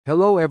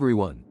Hello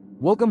everyone.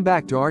 Welcome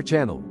back to our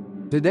channel.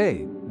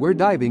 Today, we're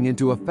diving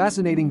into a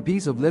fascinating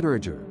piece of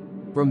literature.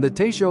 From the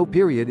Taisho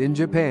period in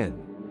Japan,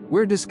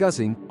 we're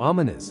discussing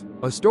Ominous,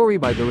 a story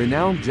by the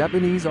renowned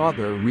Japanese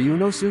author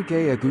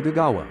Ryunosuke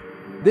Akutagawa.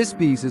 This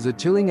piece is a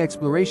chilling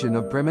exploration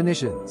of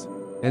premonitions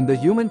and the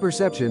human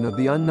perception of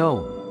the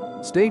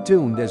unknown. Stay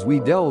tuned as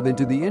we delve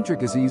into the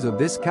intricacies of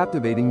this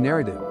captivating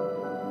narrative.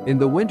 In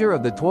the winter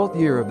of the 12th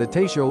year of the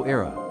Taisho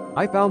era,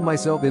 I found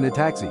myself in a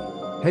taxi,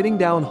 heading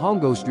down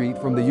Hongo Street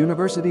from the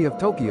University of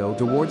Tokyo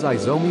towards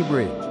Izomi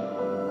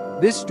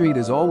Bridge. This street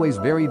is always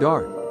very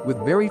dark,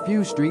 with very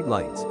few street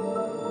lights.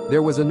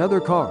 There was another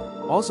car,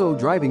 also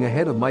driving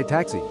ahead of my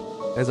taxi.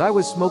 As I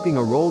was smoking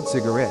a rolled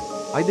cigarette,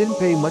 I didn't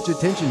pay much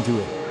attention to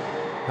it.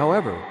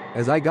 However,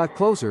 as I got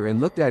closer and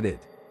looked at it,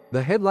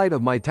 the headlight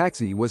of my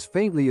taxi was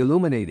faintly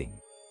illuminating.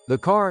 The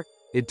car,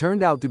 it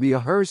turned out to be a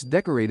hearse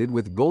decorated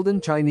with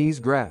golden Chinese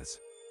grass.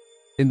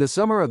 In the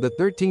summer of the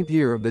 13th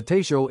year of the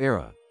Taisho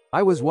era,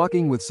 I was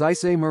walking with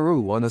Saisei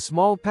Maru on a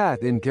small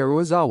path in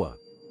Karuizawa.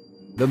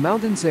 The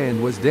mountain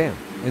sand was damp,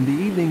 and the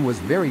evening was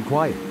very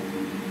quiet.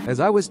 As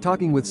I was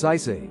talking with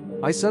Saisei,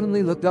 I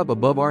suddenly looked up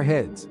above our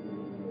heads.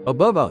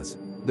 Above us,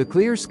 the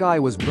clear sky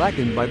was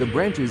blackened by the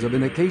branches of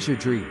an acacia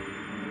tree.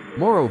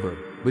 Moreover,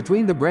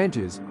 between the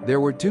branches, there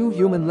were two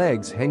human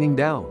legs hanging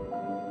down.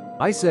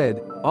 I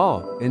said,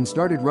 "Ah," and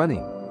started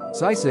running.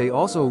 Saisei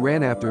also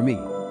ran after me,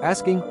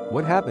 asking,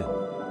 "What happened?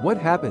 What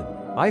happened?"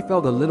 I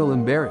felt a little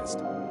embarrassed,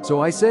 so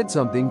I said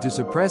something to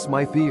suppress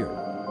my fear.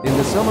 In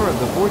the summer of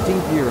the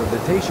 14th year of the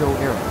Taisho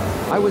era,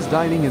 I was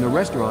dining in a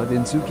restaurant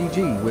in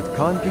Tsukiji with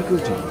Kon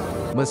Kikuchi,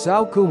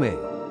 Masao Kume,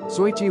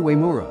 Soichi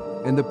Uemura,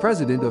 and the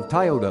president of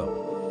Tyodo.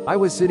 I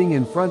was sitting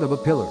in front of a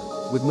pillar,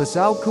 with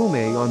Masao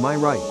Kume on my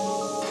right,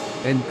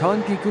 and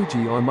Kon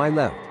Kikuchi on my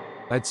left.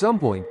 At some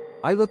point,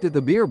 I looked at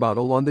the beer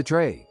bottle on the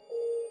tray.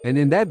 And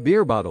in that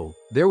beer bottle,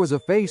 there was a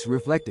face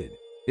reflected.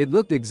 It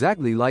looked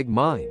exactly like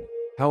mine.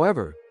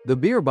 However, the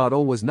beer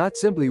bottle was not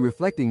simply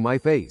reflecting my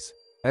face.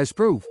 As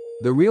proof,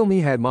 the real me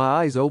had my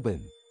eyes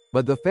open.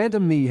 But the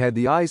phantom me had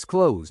the eyes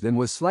closed and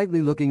was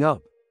slightly looking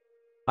up.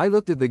 I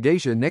looked at the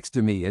geisha next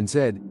to me and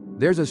said,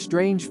 "There's a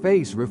strange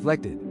face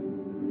reflected."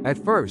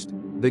 At first,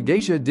 the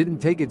geisha didn't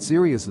take it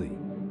seriously.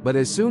 But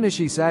as soon as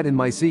she sat in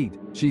my seat,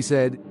 she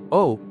said,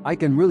 "Oh, I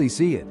can really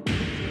see it."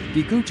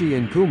 Kikuchi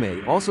and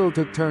Kume also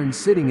took turns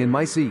sitting in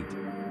my seat,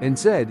 and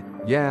said,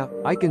 "Yeah,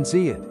 I can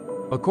see it."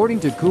 According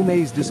to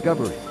Kume's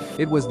discovery,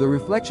 it was the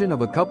reflection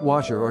of a cup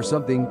washer or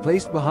something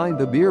placed behind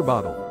the beer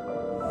bottle.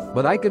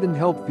 But I couldn't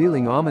help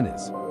feeling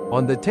ominous.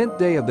 On the 10th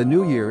day of the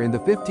new year in the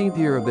 15th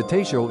year of the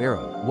Taisho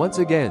era, once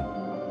again,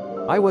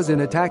 I was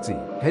in a taxi,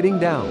 heading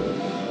down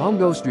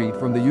Hongo Street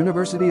from the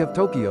University of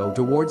Tokyo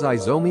towards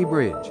Izomi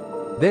Bridge.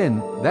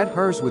 Then, that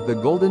hearse with the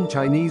golden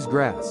Chinese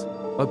grass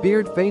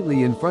appeared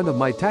faintly in front of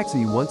my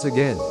taxi once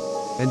again.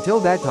 Until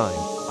that time,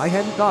 I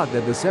hadn't thought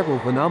that the several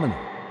phenomena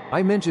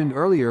I mentioned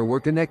earlier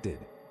were connected.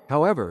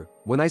 However,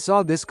 when I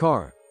saw this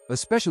car,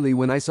 especially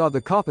when I saw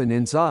the coffin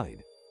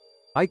inside,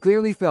 I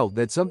clearly felt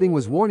that something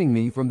was warning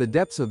me from the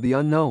depths of the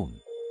unknown.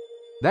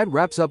 That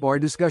wraps up our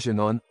discussion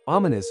on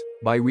Ominous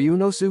by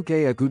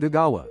Ryunosuke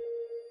Akutagawa.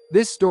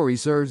 This story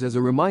serves as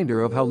a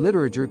reminder of how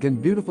literature can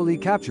beautifully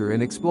capture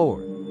and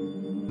explore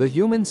the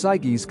human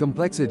psyche's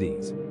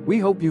complexities. We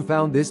hope you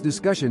found this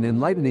discussion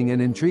enlightening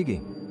and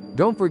intriguing.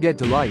 Don't forget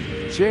to like,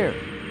 share,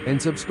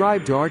 and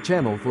subscribe to our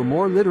channel for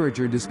more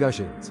literature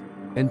discussions.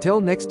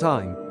 Until next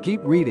time,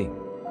 keep reading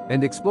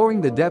and exploring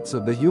the depths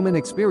of the human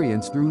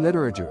experience through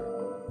literature.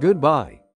 Goodbye.